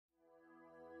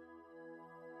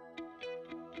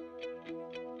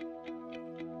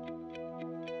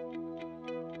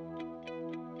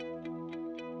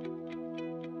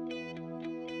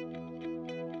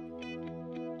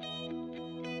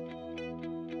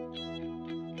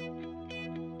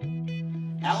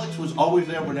Alex was always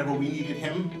there whenever we needed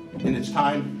him, and it's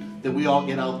time that we all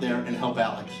get out there and help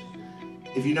Alex.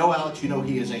 If you know Alex, you know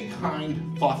he is a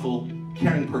kind, thoughtful,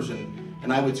 caring person,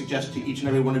 and I would suggest to each and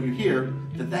every one of you here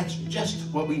that that's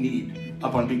just what we need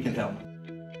up on Beacon Hill.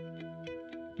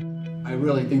 I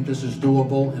really think this is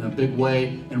doable in a big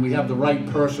way, and we have the right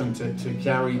person to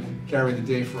carry the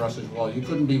day for us as well. You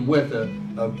couldn't be with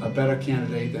a better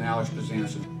candidate than Alex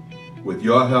Bezanson. With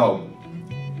your help,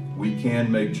 we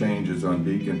can make changes on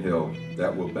Beacon Hill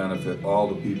that will benefit all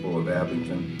the people of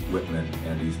Abington, Whitman,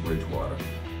 and East Bridgewater.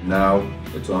 Now,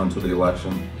 it's on to the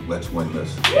election. Let's win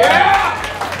this.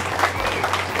 Yeah!